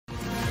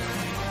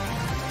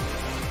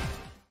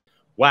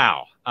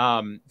wow.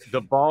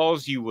 The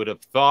Vols, you would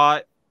have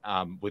thought,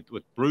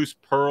 with Bruce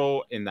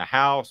Pearl in the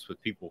house, with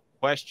people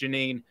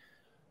questioning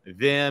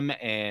them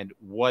and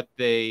what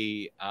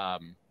they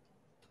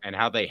and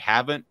how they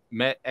haven't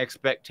met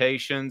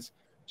expectations,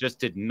 just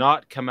did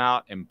not come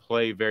out and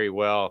play very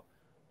well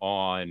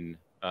on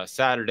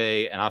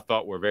Saturday. And I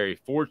thought we're very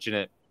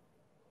fortunate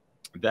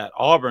that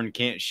Auburn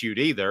can't shoot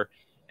either.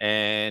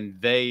 And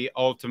they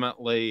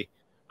ultimately,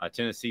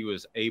 Tennessee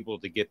was able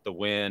to get the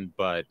win,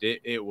 but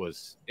it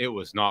was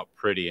not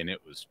pretty, and it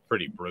was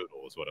pretty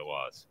brutal is what it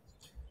was.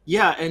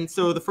 Yeah, and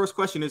so the first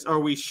question is, are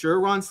we sure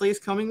Ron Slay's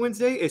coming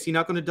Wednesday? Is he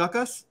not going to duck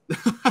us?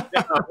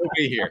 Yeah, he'll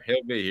be here.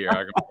 He'll be here.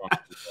 I can promise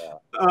you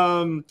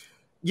that.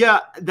 Yeah,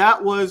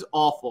 that was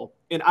awful.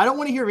 And I don't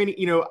want to hear any,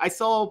 I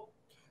saw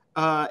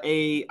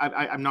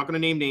I'm not going to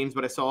name names,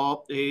 but I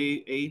saw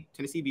a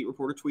Tennessee beat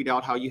reporter tweet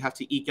out how you have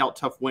to eke out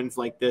tough wins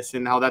like this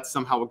and how that's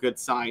somehow a good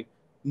sign.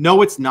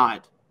 No, it's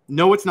not.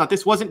 No, it's not.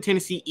 This wasn't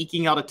Tennessee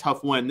eking out a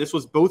tough win. This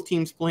was both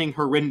teams playing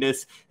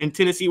horrendous, and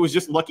Tennessee was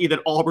just lucky that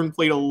Auburn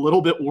played a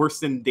little bit worse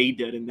than they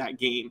did in that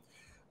game.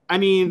 I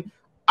mean,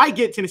 I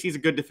get Tennessee's a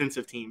good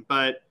defensive team,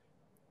 but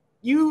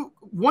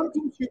one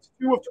team shoots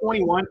 2 of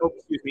 21. Oh,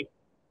 excuse me.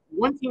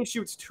 One team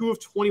shoots 2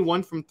 of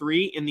 21 from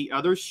 3, and the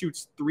other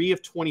shoots 3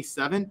 of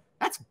 27.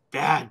 That's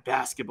bad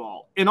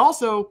basketball. And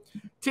also,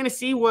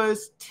 Tennessee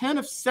was 10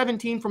 of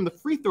 17 from the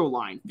free throw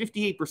line,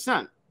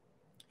 58%.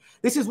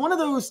 This is one of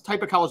those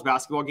type of college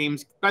basketball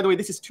games. By the way,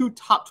 this is 2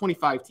 top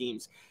 25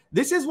 teams.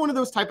 This is one of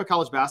those type of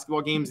college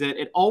basketball games that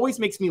it always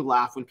makes me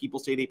laugh when people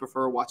say they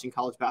prefer watching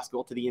college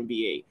basketball to the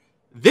NBA.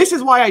 This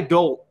is why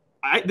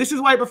this is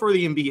why I prefer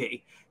the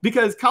NBA,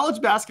 because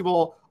college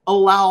basketball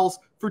allows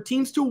for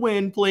teams to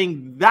win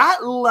playing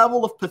that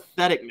level of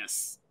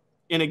patheticness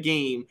in a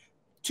game.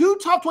 2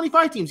 top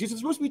 25 teams. These are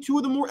supposed to be 2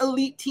 of the more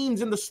elite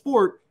teams in the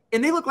sport,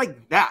 and they look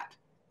like that.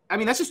 I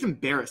mean, that's just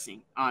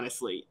embarrassing,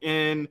 honestly.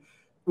 And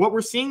what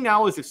we're seeing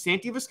now is if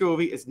Santi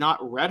Vescovi is not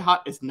red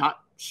hot, is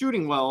not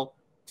shooting well,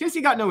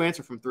 Tennessee got no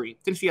answer from 3.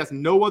 Tennessee has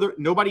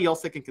nobody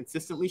else that can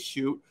consistently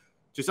shoot.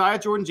 Josiah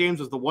Jordan-James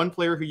was the one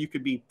player who you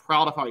could be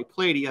proud of how he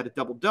played. He had a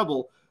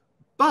double-double,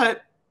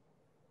 but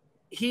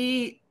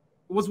he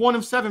was 1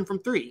 of 7 from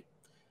 3.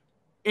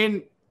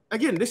 And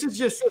again,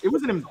 it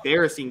was an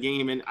embarrassing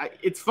game. And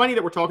it's funny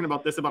that we're talking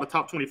about this, about a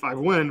top 25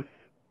 win,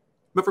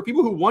 but for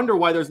people who wonder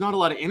why there's not a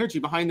lot of energy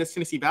behind this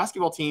Tennessee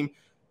basketball team,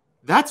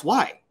 that's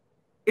why.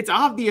 It's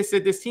obvious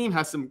that this team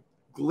has some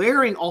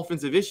glaring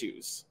offensive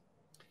issues.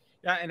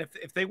 Yeah, and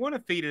if they want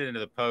to feed it into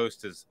the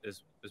post as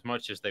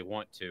much as they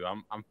want to,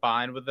 I'm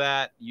fine with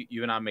that.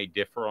 You and I may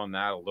differ on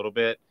that a little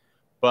bit,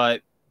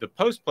 but the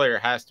post player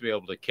has to be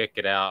able to kick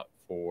it out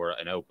for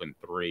an open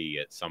 3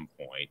 at some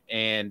point.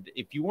 And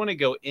if you want to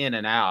go in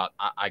and out,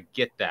 I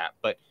get that.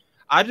 But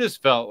I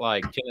just felt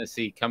like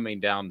Tennessee coming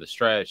down the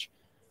stretch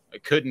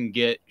couldn't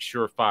get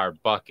surefire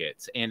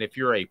buckets. And if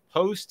you're a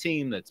post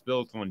team that's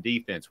built on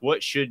defense,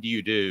 what should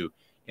you do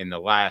in the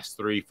last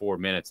 3-4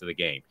 minutes of the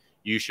game?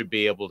 You should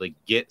be able to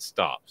get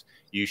stops.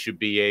 You should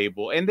be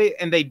able, and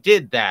they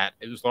did that.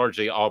 It was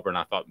largely Auburn,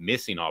 I thought,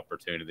 missing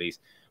opportunities.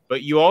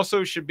 But you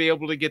also should be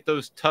able to get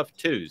those tough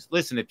 2s.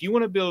 Listen, if you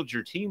want to build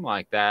your team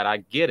like that, I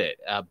get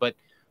it. But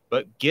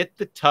get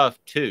the tough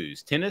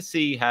 2s.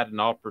 Tennessee had an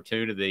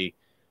opportunity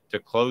to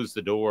close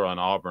the door on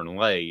Auburn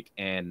late,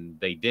 and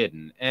they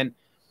didn't. And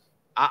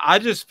I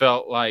just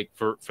felt like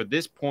for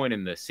this point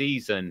in the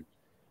season,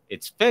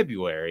 it's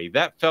February.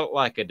 That felt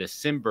like a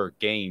December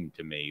game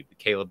to me,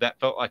 Caleb. That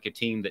felt like a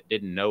team that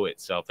didn't know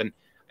itself. And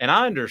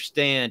I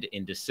understand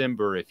in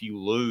December if you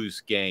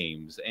lose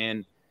games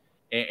and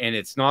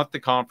it's not the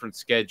conference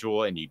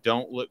schedule and you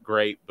don't look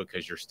great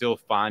because you're still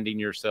finding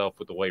yourself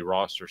with the way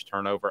rosters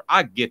turn over.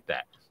 I get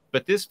that.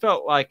 But this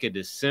felt like a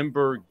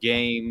December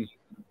game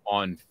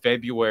on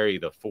February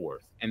the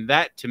 4th. And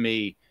that to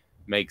me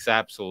makes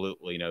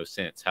absolutely no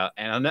sense.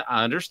 And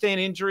I understand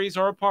injuries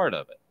are a part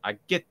of it. I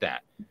get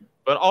that.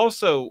 But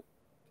also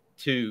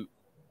to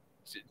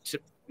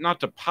not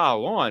to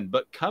pile on,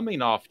 but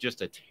coming off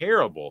just a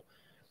terrible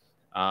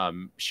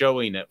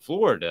showing at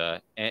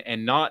Florida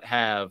and not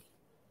have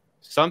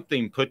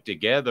something put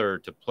together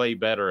to play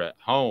better at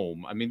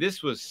home. I mean,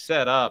 this was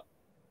set up.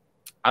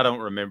 I don't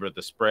remember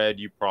the spread.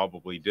 You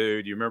probably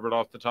do. Do you remember it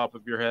off the top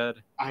of your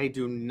head? I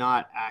do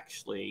not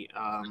actually.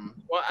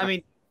 Well, I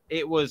mean,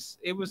 it was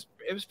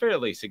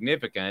fairly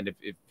significant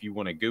if you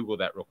want to Google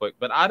that real quick.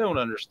 But I don't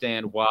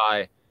understand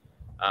why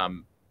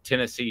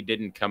Tennessee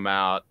didn't come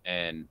out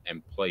and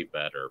play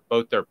better,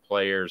 both their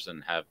players,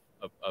 and have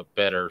a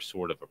better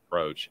sort of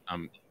approach.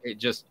 It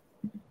just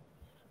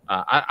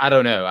I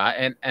don't know.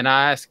 I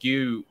ask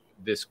you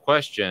this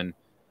question.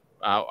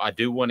 I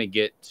do want to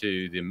get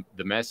to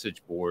the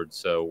message board,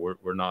 so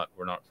we're not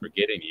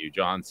forgetting you.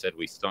 John said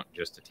we stunk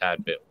just a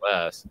tad bit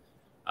less.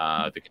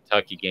 The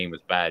Kentucky game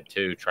was bad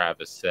too.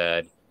 Travis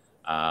said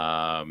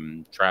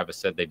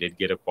they did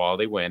get a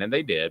quality win, and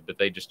they did, but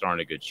they just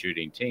aren't a good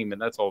shooting team,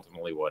 and that's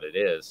ultimately what it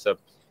is. So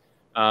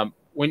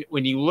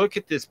when you look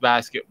at this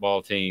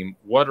basketball team,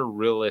 what are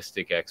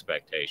realistic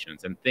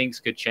expectations? And things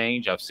could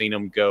change. I've seen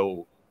them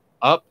go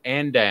up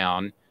and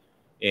down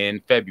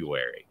in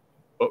February.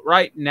 But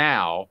right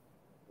now,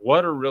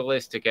 what are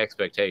realistic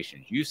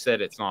expectations? You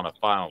said it's not a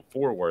Final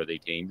Four worthy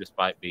team,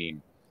 despite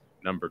being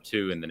number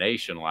 2 in the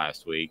nation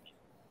last week.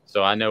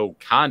 So I know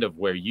kind of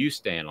where you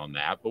stand on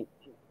that. But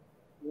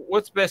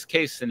what's best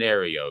case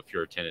scenario if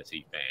you're a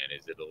Tennessee fan?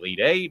 Is it Elite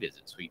Eight? Is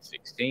it Sweet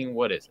 16?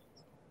 What is it?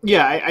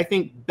 Yeah, I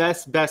think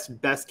best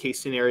case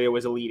scenario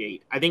is Elite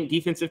Eight. I think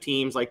defensive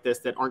teams like this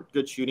that aren't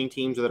good shooting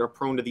teams or that are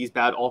prone to these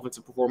bad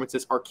offensive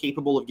performances are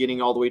capable of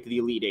getting all the way to the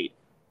Elite Eight.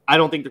 I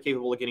don't think they're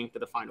capable of getting to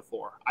the Final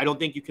Four. I don't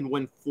think you can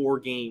win 4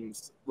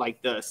 games like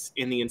this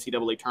in the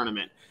NCAA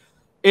tournament.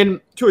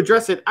 And to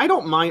address it, I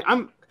don't mind.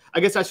 I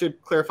guess I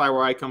should clarify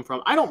where I come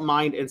from. I don't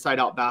mind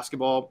inside-out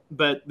basketball,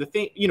 but the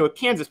thing,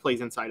 Kansas plays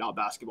inside-out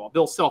basketball.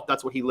 Bill Self,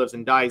 that's what he lives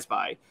and dies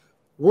by.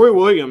 Roy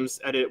Williams,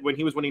 when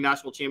he was winning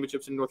national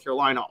championships in North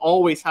Carolina,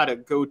 always had a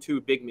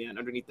go-to big man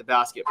underneath the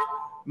basket.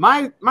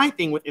 My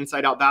thing with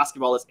inside-out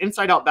basketball is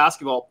inside-out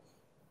basketball,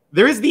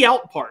 there is the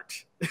out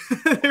part.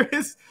 there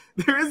is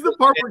the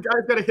part where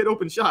guys got to hit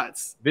open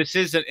shots. This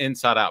isn't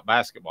inside-out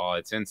basketball.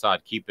 It's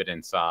inside, keep it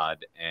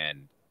inside,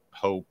 and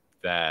hope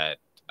that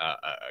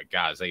a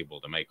guy's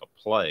able to make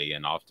a play,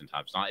 and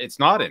oftentimes not. It's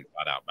not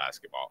inside-out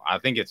basketball. I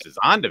think it's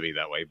designed to be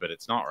that way, but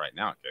it's not right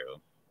now,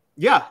 Caleb.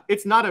 Yeah,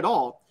 it's not at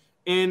all.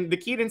 And the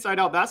key to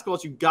inside-out basketball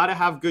is you got to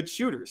have good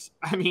shooters.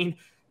 I mean,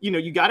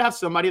 you got to have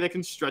somebody that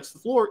can stretch the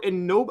floor.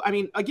 And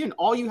again,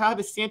 all you have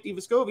is Santi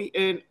Vescovi,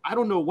 and I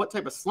don't know what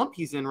type of slump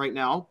he's in right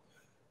now,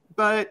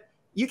 but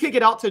you can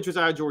get out to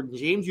Josiah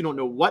Jordan-James. You don't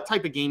know what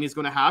type of game he's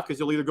going to have because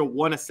he'll either go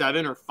 1 of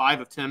 7 or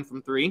 5 of 10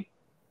 from 3.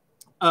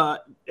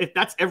 If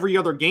that's every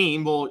other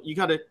game, well,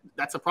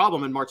 that's a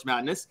problem in March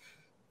Madness.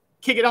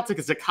 Kick it out to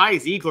Zakai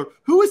Ziegler.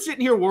 Who is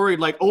sitting here worried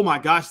like, oh my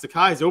gosh,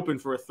 Zakai's open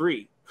for a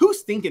 3?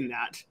 Who's thinking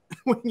that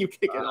when you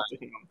kick it out to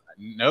him?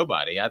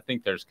 Nobody. I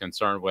think there's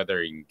concern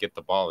whether he can get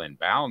the ball in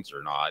bounds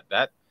or not.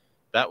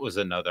 That was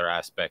another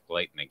aspect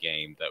late in the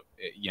game that,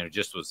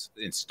 just was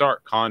in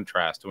stark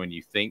contrast when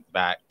you think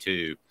back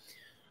to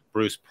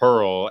Bruce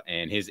Pearl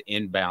and his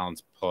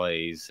inbounds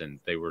plays, and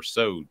they were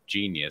so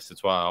genius.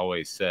 That's why I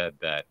always said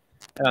that.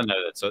 I know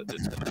that's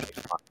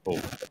cool,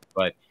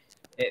 but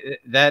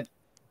that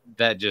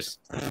just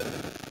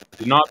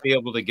to not be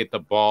able to get the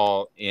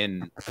ball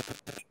in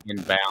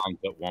bounds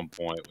at one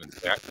point when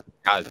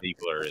Kai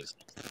Ziegler is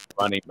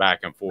running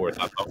back and forth,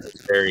 I thought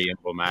was very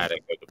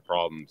emblematic of the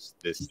problems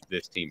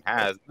this team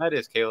has. And that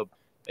is, Caleb,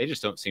 they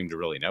just don't seem to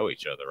really know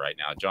each other right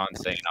now.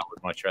 John's saying I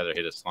would much rather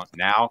hit a slump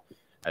now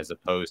as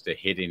opposed to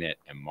hitting it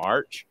in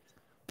March.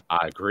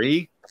 I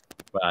agree,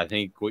 but I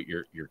think what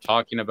you're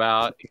talking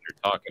about, if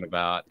you're talking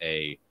about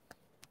a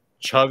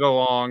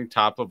chug-along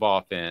type of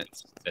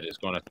offense that is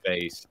going to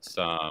face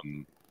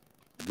some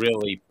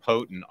really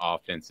potent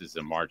offenses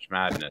in March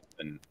Madness,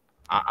 and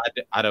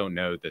I don't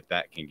know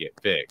that can get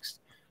fixed.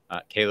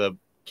 Caleb,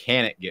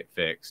 can it get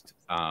fixed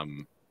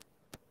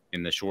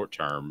in the short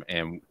term,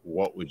 and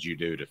what would you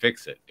do to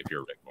fix it if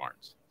you're Rick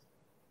Barnes?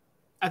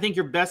 I think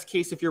your best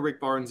case if you're Rick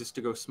Barnes is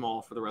to go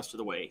small for the rest of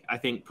the way. I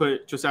think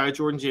put Josiah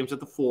Jordan-James at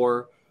the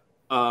 4,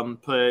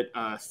 put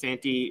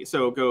Santi,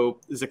 so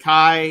go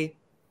Zakai,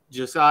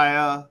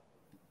 Josiah,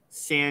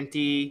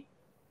 Santi,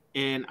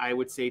 and I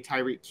would say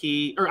Tyreek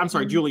Key, or I'm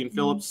sorry, Julian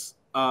Phillips,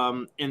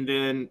 and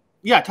then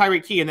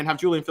Tyreek Key, and then have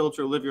Julian Phillips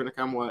or Olivier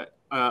Nkamwa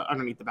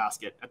underneath the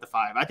basket at the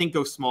 5. I think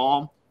go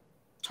small,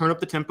 turn up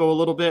the tempo a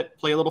little bit,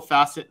 play a little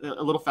faster.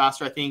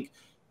 I think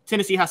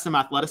Tennessee has some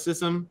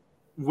athleticism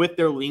with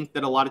their length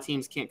that a lot of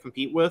teams can't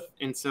compete with,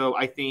 and so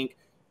I think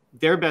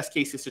their best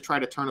case is to try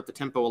to turn up the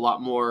tempo a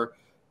lot more,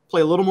 play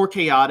a little more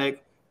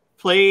chaotic,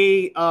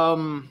 play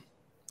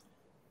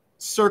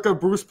circa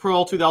Bruce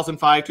Pearl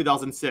 2005,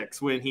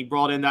 2006, when he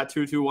brought in that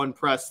 2-2-1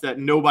 press that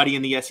nobody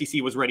in the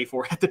SEC was ready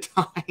for at the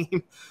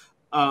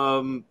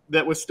time.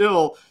 That was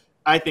still,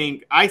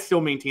 I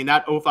still maintain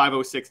that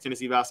 05-06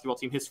 Tennessee basketball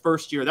team, his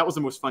first year, that was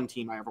the most fun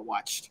team I ever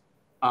watched.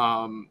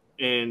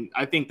 And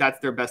I think that's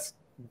their best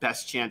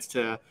chance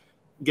to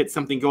get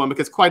something going,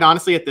 because quite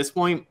honestly, at this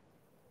point,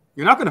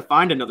 you're not going to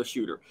find another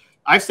shooter.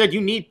 I've said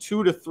you need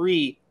 2 to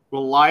 3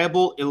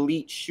 reliable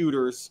elite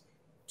shooters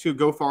to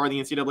go far in the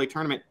NCAA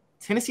tournament.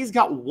 Tennessee's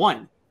got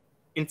 1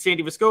 in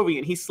Santi Vescovi,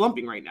 and he's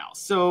slumping right now.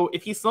 So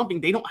if he's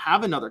slumping, they don't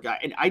have another guy.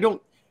 And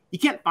you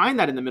can't find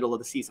that in the middle of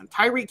the season.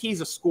 Tyreek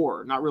Key's a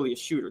scorer, not really a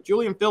shooter.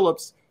 Julian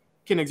Phillips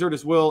can exert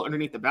his will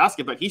underneath the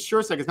basket, but he sure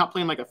as heck is not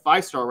playing like a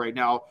 5-star right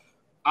now.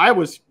 I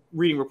was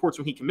reading reports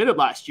when he committed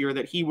last year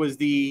that he was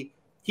the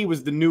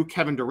new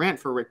Kevin Durant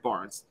for Rick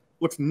Barnes.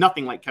 Looks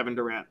nothing like Kevin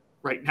Durant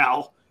right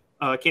now.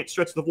 Can't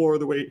stretch the floor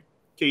the way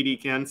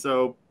KD can.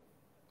 So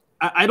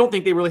I don't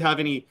think they really have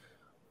any.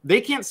 They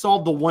can't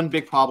solve the one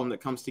big problem that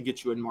comes to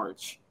get you in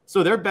March.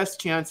 So their best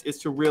chance is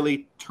to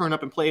really turn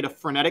up and play at a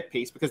frenetic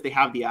pace because they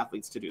have the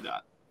athletes to do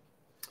that.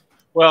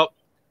 Well,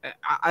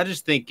 I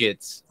just think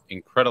it's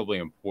incredibly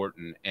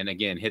important. And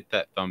again, hit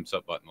that thumbs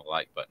up button, the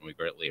like button. We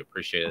greatly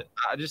appreciate it.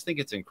 I just think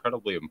it's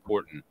incredibly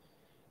important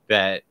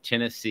that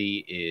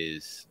Tennessee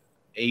is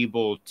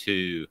able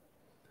to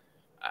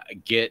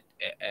get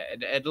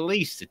at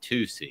least a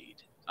 2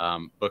 seed.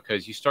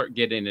 because you start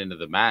getting into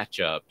the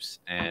matchups,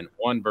 and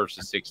 1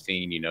 versus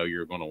 16,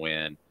 you're going to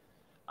win.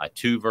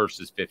 2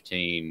 versus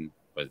 15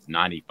 was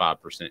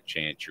 95%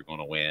 chance you're going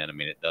to win. I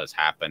mean, it does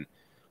happen.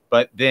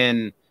 But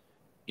then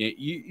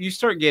you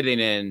start getting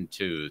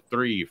into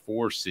 3,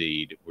 4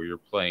 seed where you're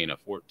playing a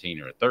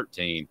 14 or a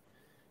 13.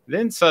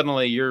 Then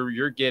suddenly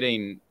you're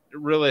getting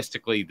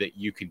realistically that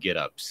you could get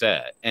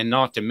upset. And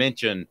not to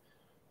mention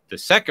the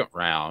second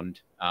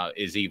round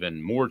is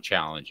even more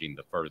challenging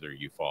the further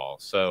you fall.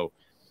 So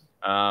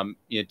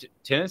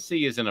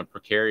Tennessee is in a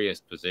precarious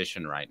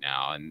position right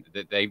now, and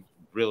they've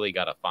really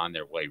got to find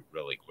their way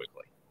really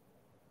quickly.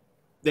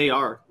 They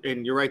are,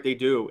 and you're right, they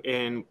do.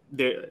 And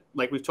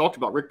like we've talked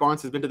about, Rick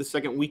Barnes has been to the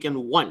second weekend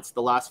once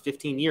the last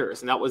 15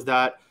 years, and that was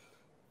that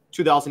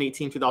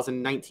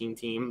 2018-2019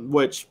 team,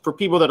 which for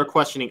people that are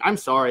questioning, I'm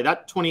sorry,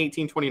 that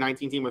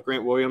 2018-2019 team with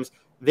Grant Williams,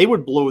 they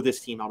would blow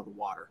this team out of the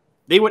water.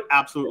 They would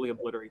absolutely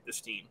obliterate this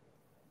team.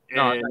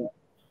 And no,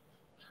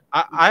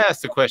 I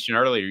asked the question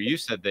earlier. You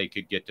said they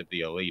could get to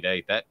the Elite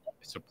Eight. That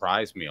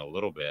surprised me a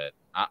little bit.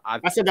 I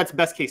said that's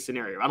best case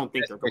scenario. I don't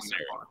think they're going that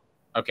far.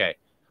 Okay.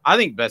 I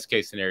think best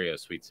case scenario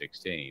is Sweet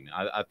 16.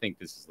 I think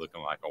this is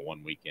looking like a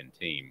one weekend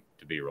team,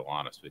 to be real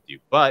honest with you.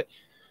 But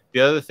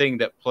the other thing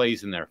that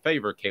plays in their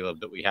favor,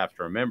 Caleb, that we have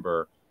to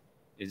remember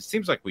is it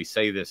seems like we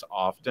say this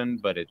often,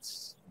 but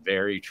it's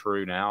very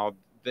true now,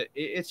 that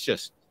it's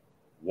just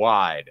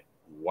wide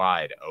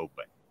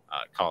open.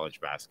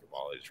 College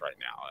basketball is right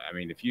now. I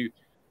mean,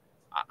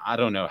 I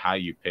don't know how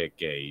you pick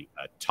a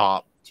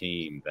top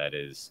team that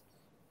is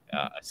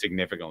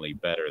significantly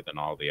better than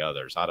all the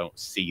others. I don't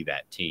see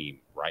that team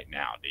right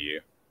now. Do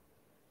you?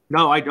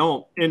 No, I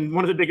don't. And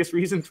one of the biggest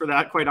reasons for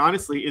that, quite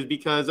honestly, is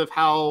because of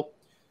how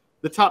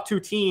the top 2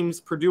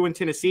 teams, Purdue and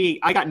Tennessee,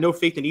 I got no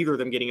faith in either of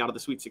them getting out of the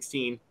Sweet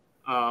 16.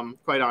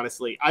 Quite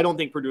honestly, I don't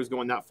think Purdue is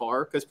going that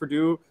far because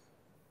Purdue,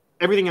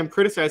 everything I'm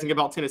criticizing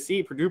about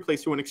Tennessee, Purdue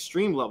plays to an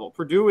extreme level.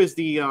 Purdue is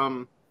the,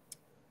 I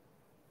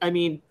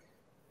don't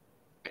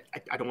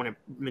want to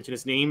mention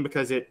his name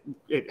because it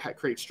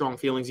creates strong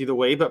feelings either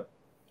way, but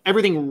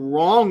everything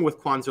wrong with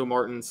Quanzo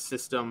Martin's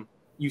system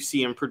you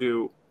see in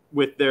Purdue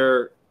with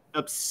their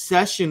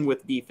obsession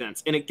with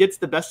defense, and it gets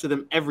the best of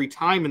them every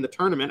time in the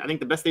tournament. I think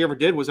the best they ever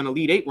did was an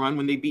Elite Eight run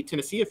when they beat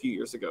Tennessee a few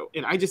years ago.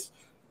 And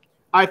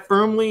I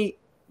firmly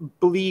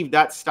believe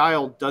that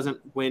style doesn't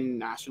win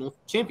national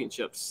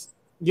championships.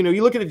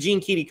 You look at the Gene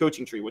Keady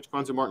coaching tree, which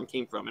Quanzo Martin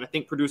came from, and I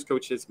think Purdue's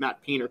coach is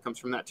Matt Painter comes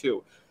from that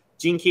too.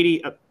 Gene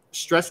Keady,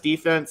 stress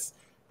defense.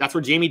 That's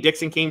where Jamie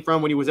Dixon came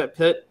from when he was at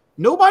Pitt.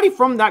 Nobody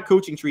from that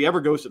coaching tree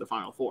ever goes to the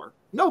Final Four.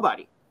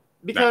 Nobody.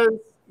 Because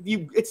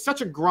it's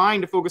such a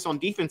grind to focus on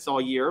defense all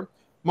year.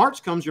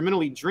 March comes, you're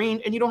mentally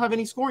drained, and you don't have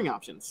any scoring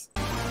options.